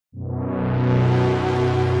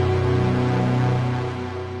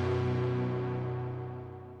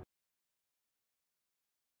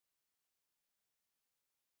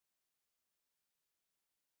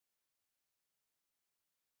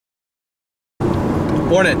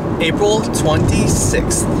Morning, April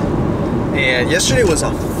 26th. And yesterday was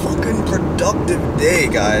a fucking productive day,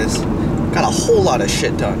 guys. Got a whole lot of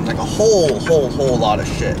shit done. Like a whole lot of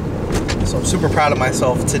shit. So I'm super proud of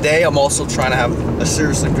myself. Today, I'm also trying to have a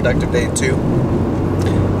seriously productive day too.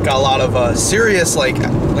 Got a lot of serious, like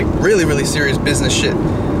really serious business shit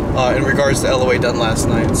in regards to LOA done last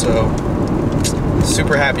night. So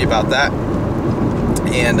super happy about that.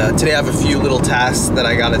 And today I have a few little tasks that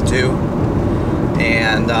I gotta do.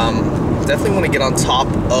 And definitely want to get on top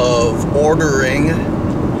of ordering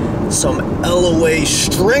some LOA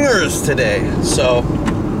stringers today. So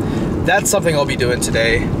that's something I'll be doing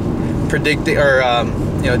today. Predicting, or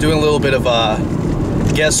doing a little bit of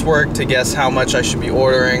guesswork to guess how much I should be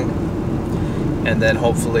ordering, and then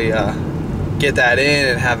hopefully get that in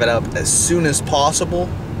and have it up as soon as possible.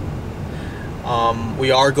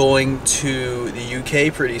 We are going to the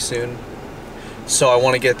UK pretty soon. So I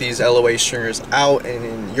want to get these LOA stringers out and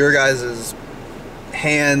in your guys'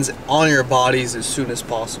 hands, on your bodies as soon as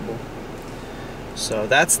possible. So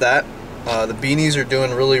that's that. The beanies are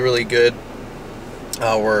doing really good.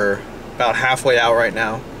 We're about halfway out right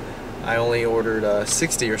now. I only ordered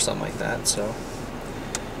 60 or something like that. So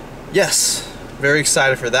yes, very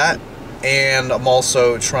excited for that. And I'm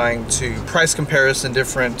also trying to price comparison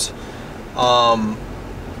different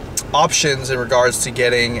options in regards to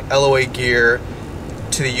getting LOA gear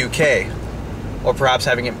to the UK, or perhaps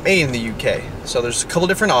having it made in the UK. So there's a couple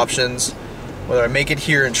different options, whether I make it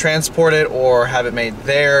here and transport it or have it made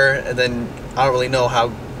there, and then I don't really know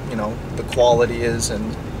how the quality is,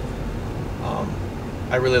 and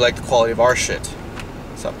I really like the quality of our shit.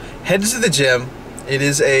 So headed to the gym. It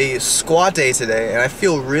is a squat day today and I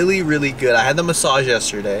feel really good. I had the massage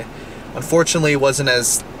yesterday. Unfortunately it wasn't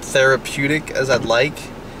as therapeutic as I'd like,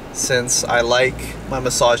 since I like my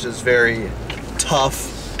massages very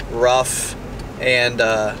tough, rough, and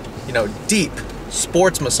deep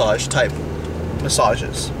sports massage type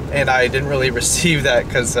massages. And I didn't really receive that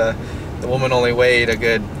because the woman only weighed a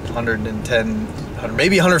good 110,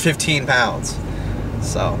 maybe 115 pounds.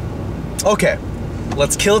 So, okay,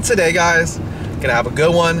 let's kill it today, guys. Gonna have a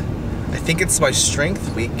good one. I think it's my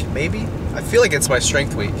strength week, maybe. I feel like it's my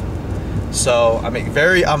strength week. So I'm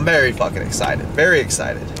very fucking excited. Very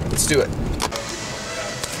excited. Let's do it.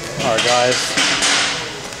 All right, guys.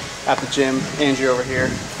 At the gym, Andrew over here,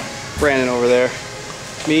 Brandon over there,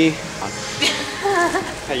 me.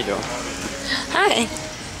 How you doing? Hi.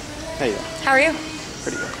 How you doing? How are you?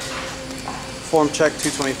 Pretty good. Form check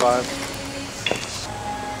 225.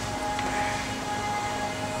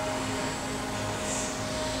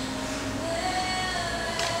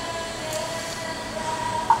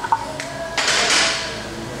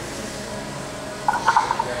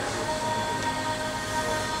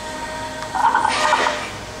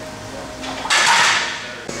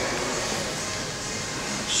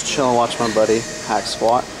 Chill and watch my buddy hack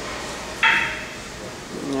squat.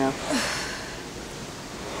 Yeah.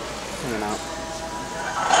 In and out.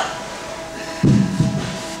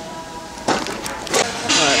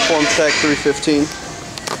 Alright, form check 315.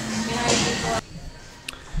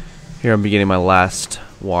 Here I'm beginning my last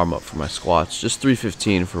warm up for my squats. Just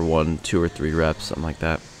 315 for 1, 2, or 3 reps, something like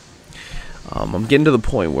that. I'm getting to the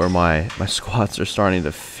point where my squats are starting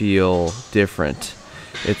to feel different.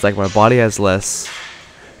 It's like my body has less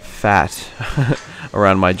fat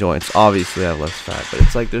around my joints. Obviously I have less fat, but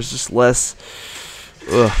it's like there's just less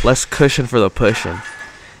cushion for the pushing,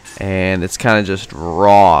 and it's kind of just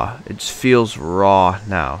raw. It just feels raw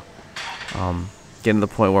now. Getting to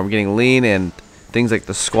the point where I'm getting lean, and things like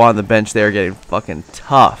the squat and the bench there are getting fucking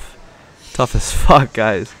tough as fuck,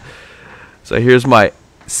 guys. So here's my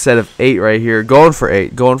set of 8 right here, going for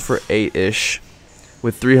 8-ish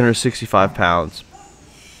with 365 pounds.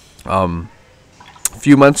 A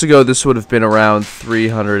few months ago, this would have been around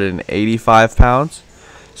 385 pounds.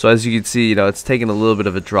 So as you can see, it's taken a little bit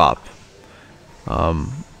of a drop. And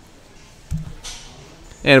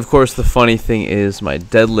of course, the funny thing is my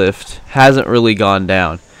deadlift hasn't really gone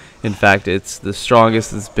down. In fact, it's the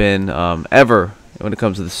strongest it's been ever when it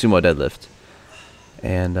comes to the sumo deadlift.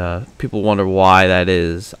 And people wonder why that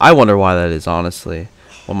is. I wonder why that is, honestly.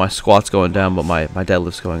 Well, my squat's going down, but my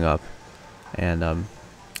deadlift's going up. And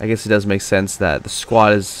I guess it does make sense that the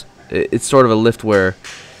squat it's sort of a lift where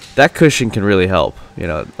that cushion can really help.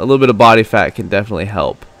 A little bit of body fat can definitely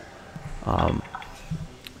help.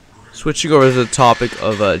 Switching over to the topic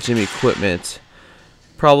of gym equipment,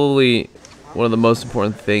 probably one of the most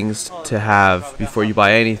important things to have before you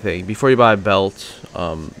buy anything, before you buy a belt,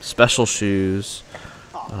 special shoes,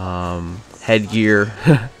 headgear,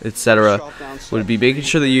 etc., would be making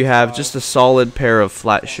sure that you have just a solid pair of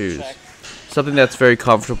flat shoes. something that's very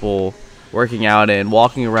comfortable working out in,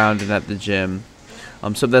 walking around and at the gym.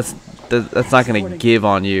 Something that's not going to give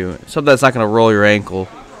on you, something that's not going to roll your ankle.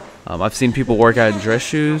 I've seen people work out in dress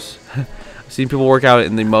shoes. I've seen people work out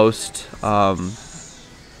in the most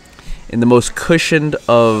cushioned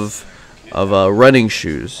of running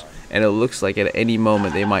shoes, and it looks like at any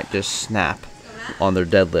moment they might just snap on their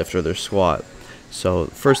deadlift or their squat. So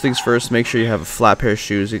first things first, make sure you have a flat pair of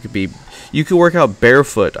shoes. You could work out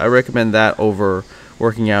barefoot. I recommend that over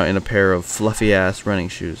working out in a pair of fluffy ass running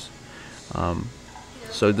shoes.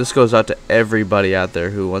 So this goes out to everybody out there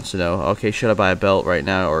who wants to know, okay, should I buy a belt right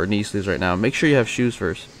now or knee sleeves right now? Make sure you have shoes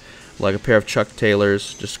first, like a pair of Chuck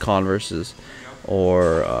Taylors, just Converses,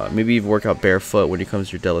 or maybe even work out barefoot when it comes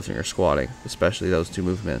to your deadlifting or squatting, especially those two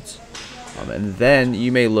movements. And then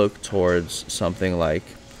you may look towards something like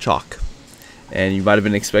chalk. And you might have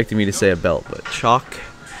been expecting me to say a belt, but chalk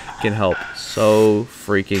can help so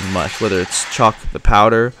freaking much, whether it's chalk the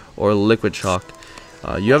powder or liquid chalk.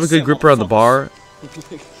 You have a good grip around the bar,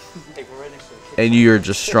 and you're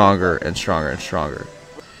just stronger and stronger and stronger.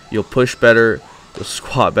 You'll push better, you'll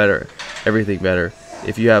squat better, everything better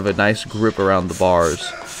if you have a nice grip around the bars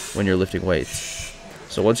when you're lifting weights.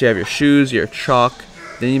 So once you have your shoes, your chalk,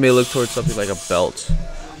 then you may look towards something like a belt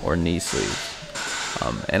or knee sleeves.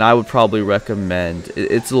 And I would probably recommend,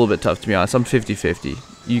 it's a little bit tough to be honest, I'm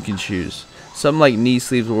 50-50. You can choose. Something like knee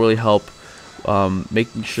sleeves will really help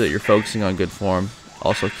making sure that you're focusing on good form.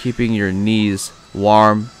 Also keeping your knees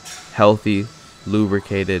warm, healthy,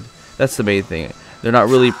 lubricated. That's the main thing. They're not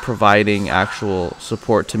really providing actual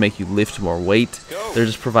support to make you lift more weight. They're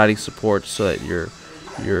just providing support so that your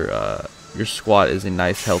squat is a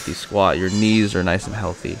nice healthy squat. Your knees are nice and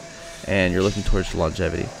healthy, and you're looking towards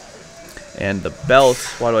longevity. And the belt,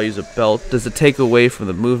 why do I use a belt? Does it take away from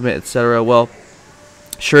the movement, etc.? Well,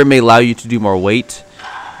 sure, it may allow you to do more weight.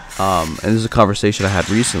 And this is a conversation I had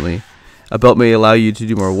recently. A belt may allow you to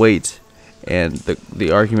do more weight, and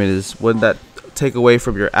the argument is, wouldn't that take away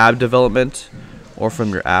from your ab development or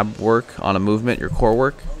from your ab work on a movement, your core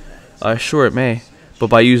work? Sure, it may. But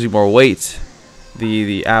by using more weight,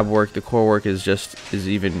 the ab work, the core work is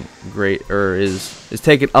even great, or is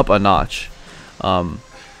taken up a notch.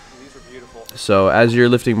 So as you're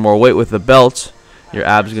lifting more weight with the belt, your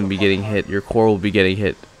abs are going to be getting hit, your core will be getting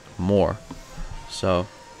hit more. So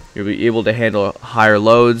you'll be able to handle higher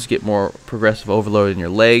loads, get more progressive overload in your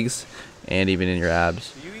legs and even in your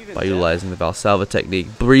abs by utilizing the Valsalva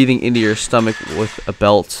technique, breathing into your stomach with a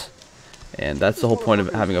belt. And that's the whole point of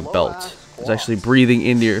having a belt, is actually breathing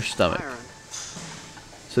into your stomach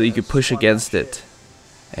so that you can push against it.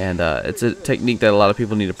 And it's a technique that a lot of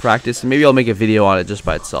people need to practice, and maybe I'll make a video on it just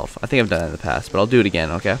by itself. I think I've done it in the past, but I'll do it again,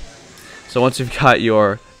 okay? So once you've got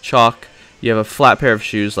your chalk, you have a flat pair of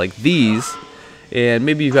shoes like these, and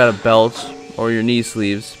maybe you've got a belt or your knee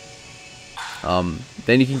sleeves,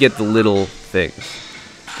 then you can get the little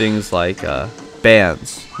things like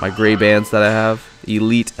bands. My gray bands that I have,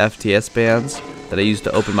 Elite FTS bands that I use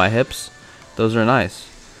to open my hips, those are nice.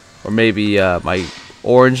 Or maybe my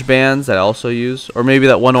orange bands that I also use, or maybe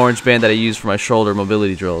that one orange band that I use for my shoulder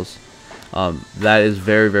mobility drills. That is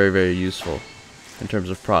very, very, very useful in terms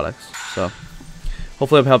of products. So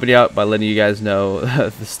hopefully I'm helping you out by letting you guys know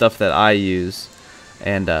the stuff that I use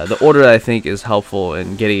and the order that I think is helpful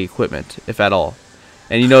in getting equipment, if at all.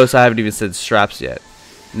 And you notice I haven't even said straps yet.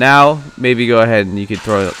 Now maybe go ahead and you could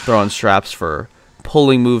throw on straps for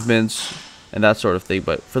pulling movements and that sort of thing,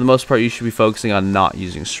 but for the most part you should be focusing on not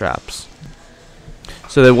using straps.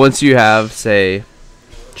 So then once you have, say,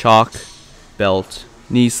 chalk, belt,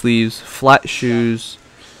 knee sleeves, flat shoes,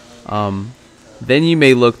 then you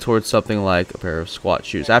may look towards something like a pair of squat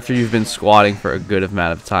shoes after you've been squatting for a good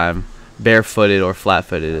amount of time, barefooted or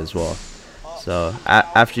flat-footed as well. So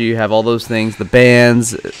after you have all those things, the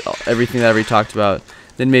bands, everything that I already talked about,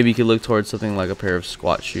 then maybe you could look towards something like a pair of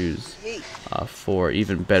squat shoes for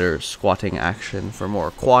even better squatting action, for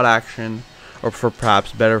more quad action, or for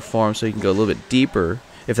perhaps better form so you can go a little bit deeper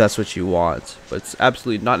if that's what you want. But it's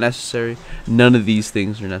absolutely not necessary. None of these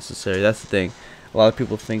things are necessary. That's the thing. A lot of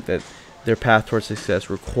people think that their path towards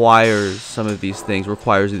success requires some of these things,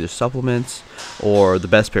 requires either supplements or the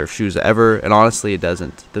best pair of shoes ever, and honestly it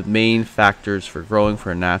doesn't. The main factors for growing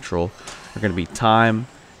for a natural are going to be time,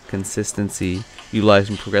 consistency,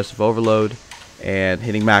 utilizing progressive overload, and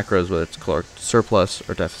hitting macros, whether it's caloric surplus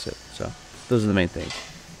or deficit. So those are the main things.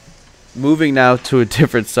 Moving now to a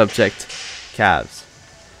different subject, calves.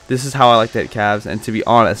 This is how I like to hit calves, and to be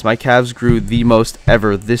honest, my calves grew the most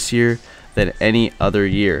ever this year than any other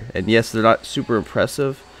year. And yes, they're not super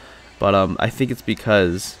impressive, but I think it's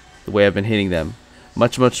because the way I've been hitting them.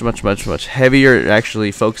 much heavier,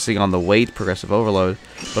 actually focusing on the weight, progressive overload,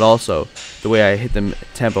 but also the way I hit them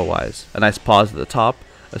tempo-wise. A nice pause at the top,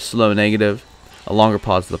 a slow negative, a longer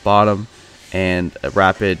pause at the bottom, and a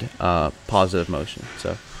rapid positive motion.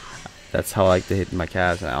 So that's how I like to hit my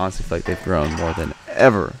calves, and I honestly feel like they've grown more than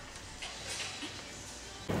ever.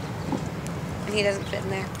 And he doesn't fit in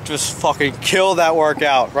there. Just fucking kill that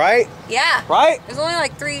workout, right? Yeah. Right? It was only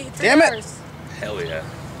like three Damn hours. it. Hell yeah.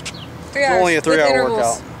 3 hours. Only a 3 with hour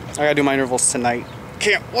intervals. workout. I gotta do my intervals tonight.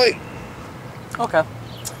 Can't wait. Okay.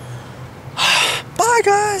 Bye,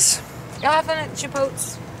 guys. Y'all have fun at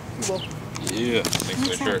Chipotle's. Yeah, thanks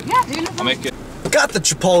for sure. Yeah, dude. I'll make it. Got the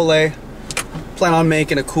Chipotle. Plan on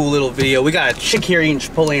making a cool little video. We got a chick here eating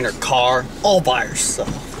Chipotle in her car, all by herself.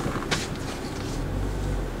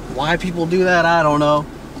 Why people do that, I don't know.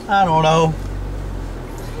 I don't know.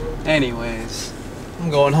 Anyways, I'm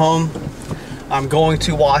going home. I'm going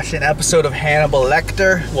to watch an episode of Hannibal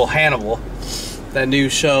Lecter. Well, Hannibal, that new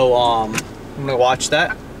show. I'm gonna watch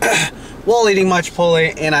that while eating my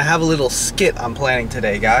Chipotle, and I have a little skit I'm planning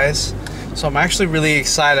today, guys. So I'm actually really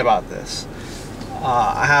excited about this.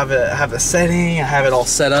 I have the setting, I have it all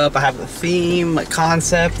set up, I have the theme, my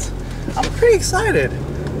concept. I'm pretty excited.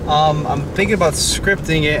 I'm thinking about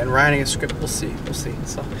scripting it and writing a script. We'll see.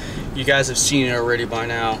 So you guys have seen it already by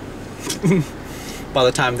now. By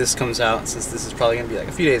the time this comes out, since this is probably gonna be like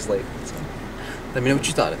a few days late. So let me know what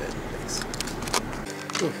you thought of it.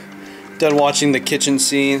 Thanks. Done watching the kitchen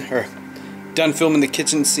scene, or done filming the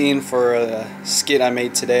kitchen scene for a skit I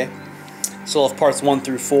made today. Still have parts 1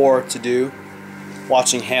 through 4 to do.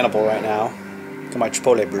 Watching Hannibal right now. Got my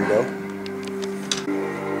Chipotle burrito.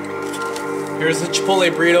 Here's the Chipotle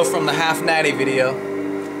burrito from the Half Natty video.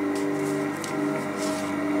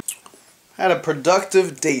 I had a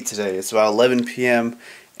productive day today. It's about 11 p.m.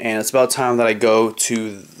 and it's about time that I go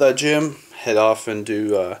to the gym, head off and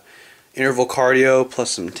do interval cardio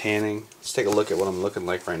plus some tanning. Let's take a look at what I'm looking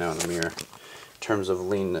like right now in the mirror in terms of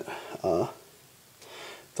lean. The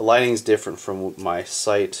lighting's different from my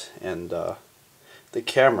sight and the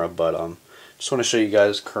camera, but just want to show you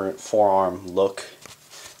guys current forearm look,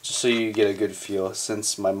 just so you get a good feel.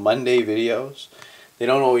 Since my Monday videos, they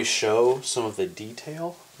don't always show some of the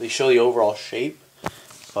detail. They show the overall shape,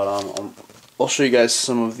 but I'll show you guys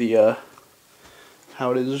some of the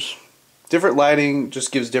how it is. Different lighting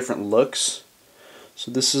just gives different looks. So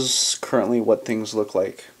this is currently what things look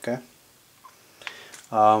like. Okay.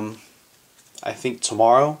 I think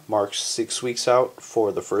tomorrow marks 6 weeks out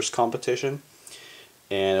for the first competition,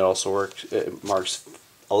 and it marks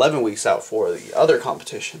 11 weeks out for the other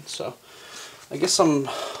competition. So I guess I'm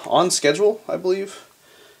on schedule, I believe,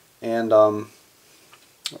 and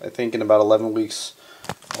I think in about 11 weeks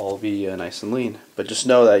I'll be nice and lean. But just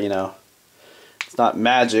know that, you know, it's not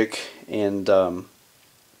magic, and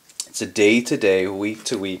it's a day-to-day,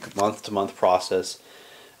 week-to-week, month-to-month process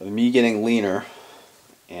of me getting leaner,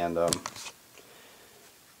 and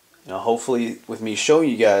you know, hopefully with me showing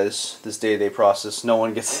you guys this day-to-day process, no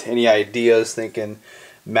one gets any ideas thinking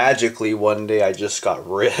magically one day I just got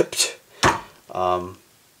ripped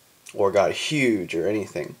or got huge or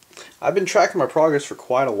anything. I've been tracking my progress for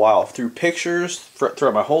quite a while through pictures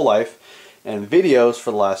throughout my whole life and videos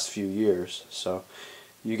for the last few years. So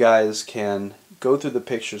you guys can go through the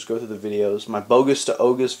pictures, go through the videos. My bogus to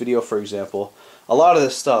Ogus video, for example, a lot of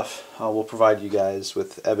this stuff will provide you guys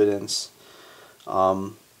with evidence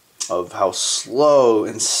of how slow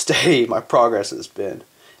and steady my progress has been.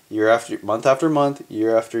 Month after month,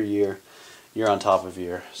 year after year on top of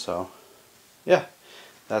year. So yeah,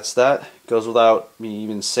 that's that. Goes without me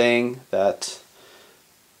even saying that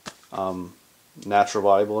natural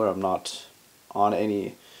bodybuilder. I'm not on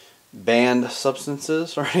any banned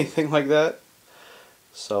substances or anything like that.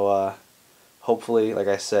 So hopefully, like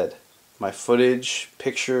I said, my footage,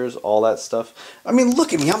 pictures, all that stuff. I mean,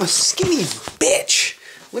 look at me, I'm a skinny bitch.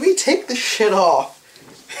 Let me take this shit off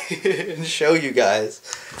and show you guys.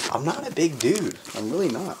 I'm not a big dude. I'm really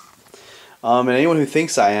not. And anyone who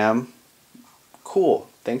thinks I am, cool.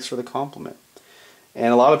 Thanks for the compliment.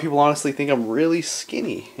 And a lot of people honestly think I'm really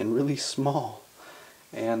skinny and really small.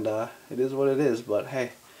 And it is what it is. But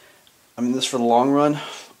hey, I'm in this for the long run.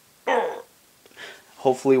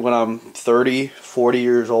 Hopefully when I'm 30, 40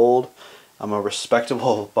 years old, I'm a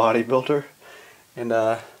respectable bodybuilder. And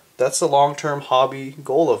that's a long-term hobby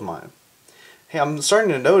goal of mine. Hey, I'm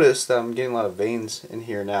starting to notice that I'm getting a lot of veins in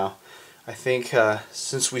here now. I think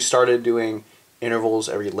since we started doing intervals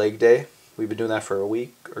every leg day, we've been doing that for a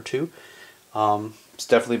week or two, it's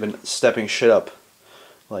definitely been stepping shit up.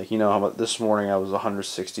 Like, you know, how about this morning I was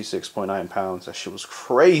 166.9 pounds. That shit was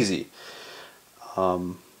crazy.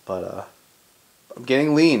 But I'm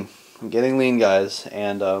getting lean. I'm getting lean, guys,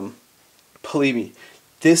 and believe me,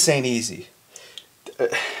 this ain't easy.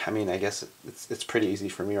 I mean, I guess it's pretty easy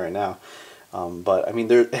for me right now, but I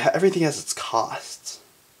mean, everything has its costs.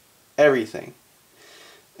 Everything.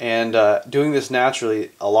 And doing this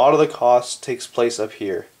naturally, a lot of the cost takes place up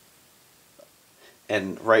here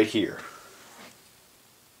and right here.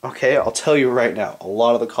 Okay, I'll tell you right now, a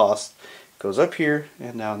lot of the cost goes up here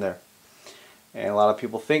and down there. And a lot of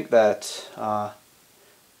people think that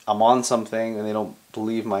I'm on something, and they don't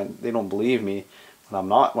believe me when I'm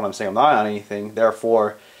not. When I'm saying I'm not on anything,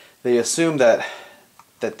 therefore, they assume that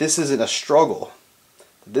this isn't a struggle,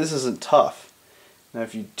 that this isn't tough. Now,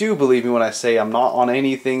 if you do believe me when I say I'm not on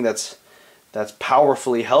anything that's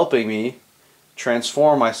powerfully helping me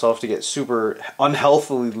transform myself to get super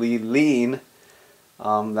unhealthily lean,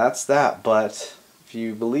 that's that. But if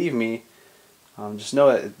you believe me, just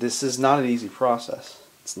know that this is not an easy process.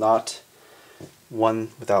 It's not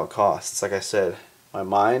one without costs. Like I said, my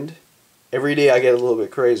mind, every day I get a little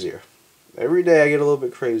bit crazier. Every day I get a little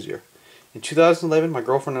bit crazier. In 2011, my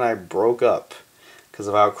girlfriend and I broke up because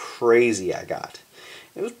of how crazy I got.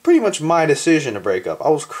 It was pretty much my decision to break up. I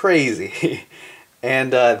was crazy.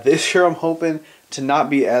 And this year I'm hoping to not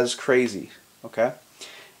be as crazy. Okay?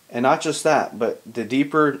 And not just that, but the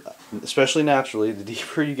deeper, especially naturally, the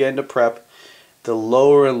deeper you get into prep, the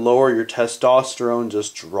lower and lower your testosterone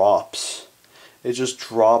just drops. It just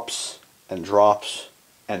drops and drops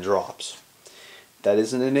and drops. That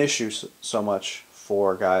isn't an issue so much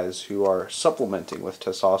for guys who are supplementing with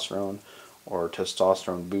testosterone or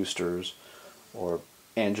testosterone boosters or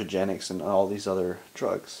androgenics and all these other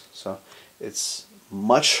drugs. So it's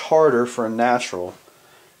much harder for a natural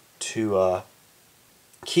to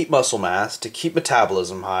keep muscle mass, to keep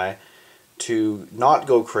metabolism high, to not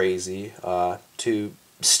go crazy, to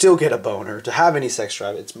still get a boner, to have any sex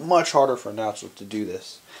drive. It's much harder for a natural to do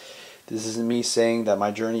this. This isn't me saying that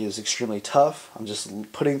my journey is extremely tough. I'm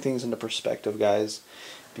just putting things into perspective, guys,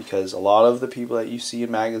 because a lot of the people that you see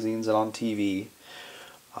in magazines and on TV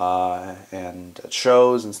and at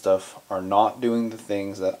shows and stuff are not doing the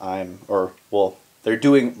things that they're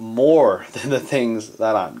doing more than the things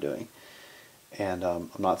that I'm doing. And I'm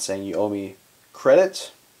not saying you owe me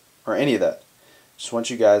credit or any of that. Just want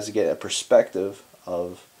you guys to get a perspective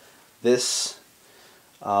of this,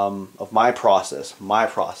 of my process.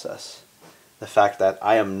 The fact that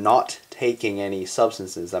I am not taking any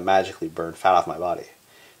substances that magically burn fat off my body.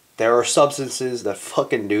 There are substances that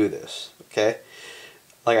fucking do this, okay?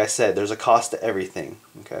 Like I said, there's a cost to everything,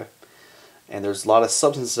 okay? And there's a lot of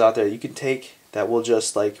substances out there you can take that will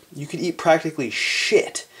just, like, you could eat practically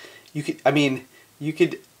shit. You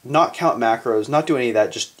could not count macros, not do any of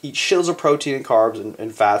that, just eat shitloads of protein and carbs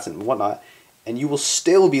and fats and whatnot, and you will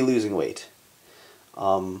still be losing weight.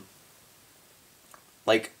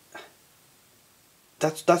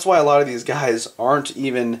 That's why a lot of these guys aren't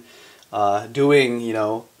even doing,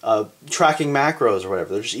 tracking macros or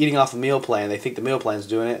whatever. They're just eating off a meal plan. They think the meal plan's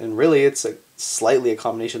doing it, and really it's slightly a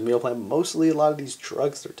combination of the meal plan, but mostly a lot of these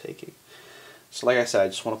drugs they're taking. So like I said, I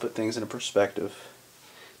just want to put things into perspective.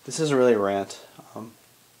 This isn't really a rant.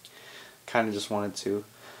 Kind of just wanted to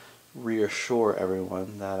reassure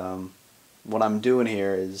everyone that what I'm doing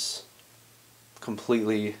here is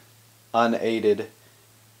completely unaided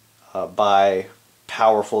by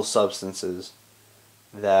powerful substances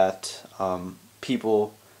that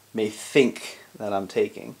people may think that I'm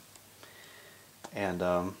taking. And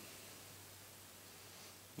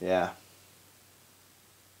yeah.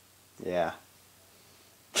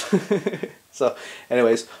 So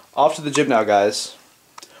anyways, off to the gym now, guys.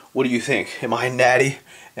 What do you think? Am I natty?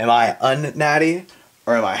 Am I unnatty?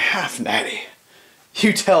 Or am I half natty?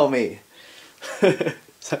 You tell me.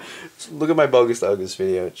 So look at my bogus Ogus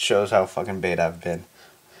video. It shows how fucking beta I've been.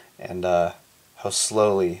 And how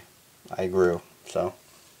slowly I grew. So,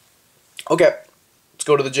 okay. Let's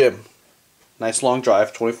go to the gym. Nice long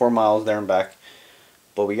drive. 24 miles there and back.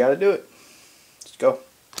 But we gotta do it. Let's go.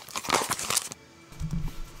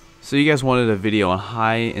 So you guys wanted a video on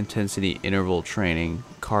high intensity interval training,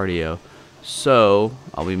 cardio. So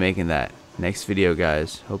I'll be making that next video,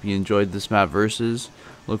 guys. Hope you enjoyed this map versus.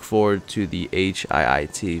 Look forward to the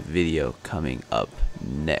HIIT video coming up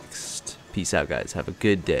next. Peace out, guys. Have a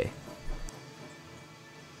good day.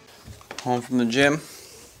 Home from the gym.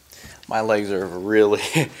 My legs are really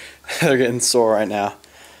they're getting sore right now.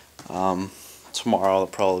 Tomorrow they'll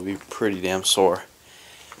probably be pretty damn sore.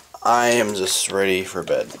 I am just ready for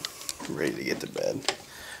bed. Ready to get to bed.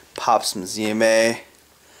 Pop some ZMA,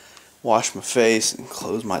 wash my face, and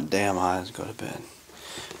close my damn eyes and go to bed.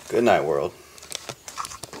 Good night, world.